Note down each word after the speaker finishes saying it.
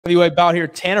Heavyweight bout here.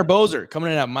 Tanner Boser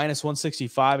coming in at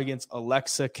 -165 against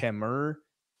Aleksa Camur.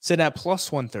 Sitting at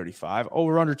 +135.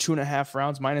 Over under 2.5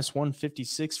 rounds.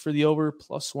 -156 for the over.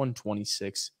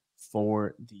 +126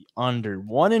 for the under.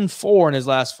 1-4 in his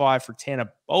last 5 for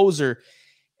Tanner Boser.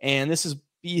 And this is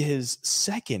be his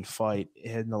second fight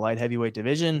in the light heavyweight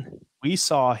division. We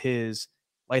saw his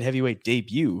light heavyweight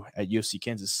debut at UFC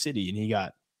Kansas City, and he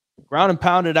got ground and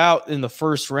pounded out in the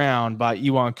first round by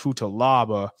Iwan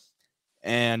Cutelaba.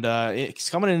 And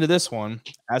he's coming into this one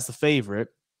as the favorite.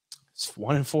 It's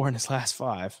 1-4 in his last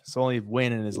 5. His only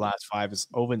win in his last 5 is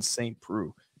Owen St.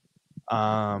 Preux.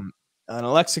 And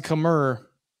Aleksa Camur,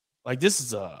 like, this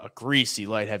is a greasy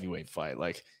light heavyweight fight.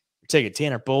 Like, you're taking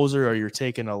Tanner Boser or you're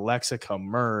taking Aleksa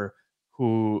Camur,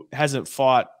 who hasn't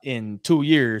fought in 2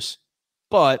 years,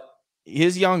 but he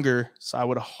is younger. So I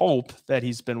would hope that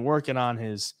he's been working on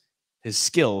his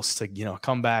skills to,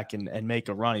 come back and make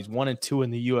a run. He's 1-2 in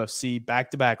the UFC,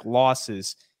 back-to-back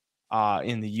losses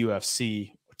in the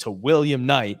UFC to William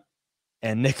Knight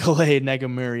and Nikolay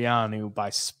Negumereanu by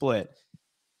split.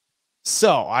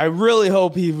 So I really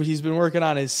hope he's been working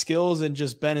on his skills and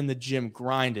just been in the gym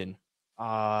grinding.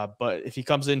 But if he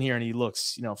comes in here and he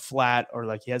looks, flat or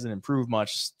like he hasn't improved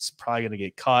much, it's probably going to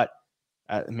get cut.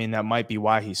 I mean, that might be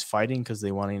why he's fighting, because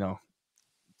they want to,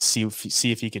 see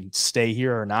if he can stay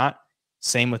here or not.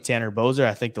 Same with Tanner Boser.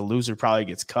 I think the loser probably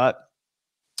gets cut.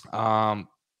 And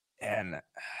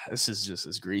this is just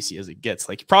as greasy as it gets.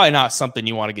 Like, probably not something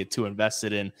you want to get too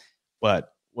invested in,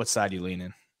 but what side you lean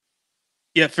in?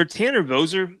 Yeah, for Tanner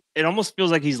Boser, it almost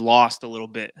feels like he's lost a little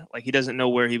bit. Like, he doesn't know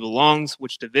where he belongs,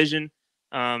 which division.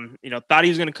 Thought he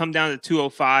was going to come down to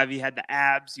 205. He had the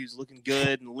abs. He was looking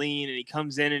good and lean, and he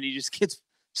comes in and he just gets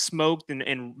smoked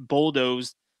and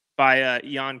bulldozed by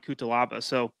Iwan Cutelaba.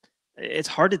 So it's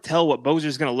hard to tell what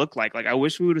Boser's going to look like. Like, I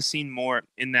wish we would have seen more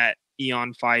in that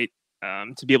Iwan fight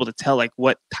to be able to tell, like,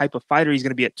 what type of fighter he's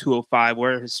going to be at 205,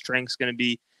 where his strength's going to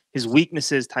be, his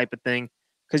weaknesses type of thing.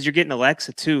 Because you're getting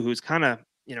Aleksa, too, who's kind of,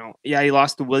 he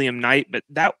lost to William Knight. But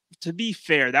that, to be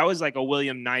fair, that was like a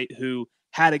William Knight who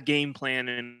had a game plan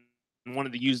and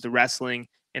wanted to use the wrestling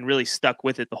and really stuck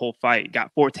with it the whole fight.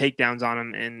 Got 4 takedowns on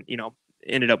him and,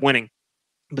 ended up winning.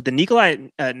 But the Nikolay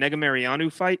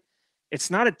Negumereanu fight, it's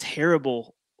not a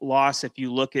terrible loss if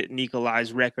you look at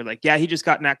Nikolay's record. Like, yeah, he just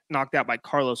got knocked out by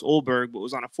Carlos Ulberg, but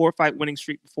was on a 4-fight winning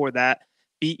streak before that.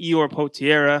 Beat Ior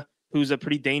Potiera, who's a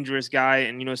pretty dangerous guy,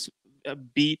 and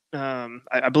beat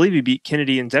I believe he beat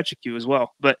Kennedy and Zechiku as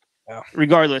well. But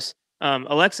regardless,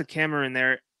 Aleksa Camur in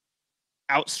there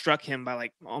outstruck him by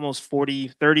like almost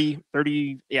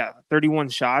 31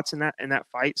 shots in that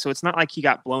fight. So it's not like he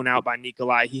got blown out by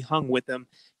Nikolay. He hung with him.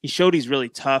 He showed he's really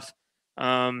tough.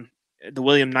 The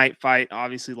William Knight fight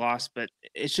obviously lost, but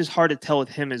it's just hard to tell with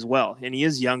him as well. And he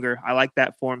is younger. I like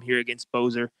that for him here against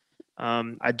Boser.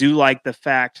 I do like the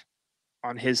fact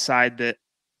on his side that,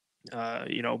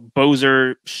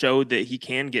 Boser showed that he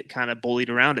can get kind of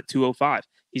bullied around at 205.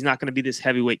 He's not going to be this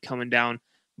heavyweight coming down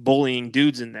bullying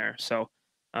dudes in there. So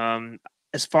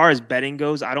as far as betting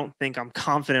goes, I don't think I'm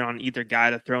confident on either guy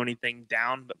to throw anything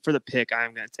down. But for the pick, I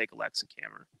am going to take Aleksa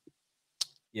Camur.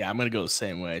 Yeah, I'm going to go the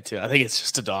same way, too. I think it's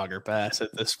just a dog or pass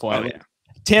at this point. Oh, yeah.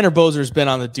 Tanner Boser's been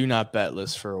on the do not bet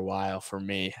list for a while for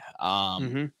me.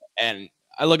 And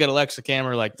I look at Aleksa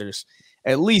Camur like there's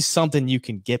at least something you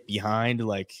can get behind.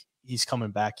 Like, he's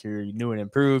coming back here, new and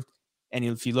improved. And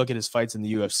if you look at his fights in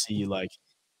the UFC, like,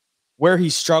 where he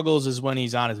struggles is when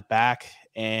he's on his back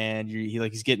and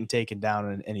he's getting taken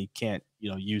down and he can't,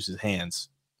 use his hands.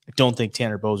 I don't think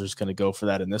Tanner Boser's going to go for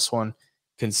that in this one,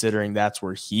 considering that's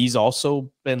where he's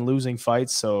also been losing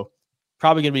fights. So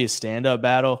probably going to be a stand-up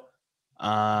battle.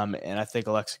 And I think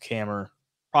Aleksa Camur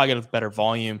probably got a better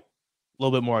volume, a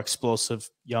little bit more explosive,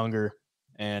 younger,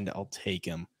 and I'll take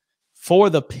him for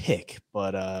the pick.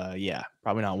 But, yeah,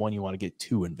 probably not one you want to get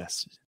too invested in.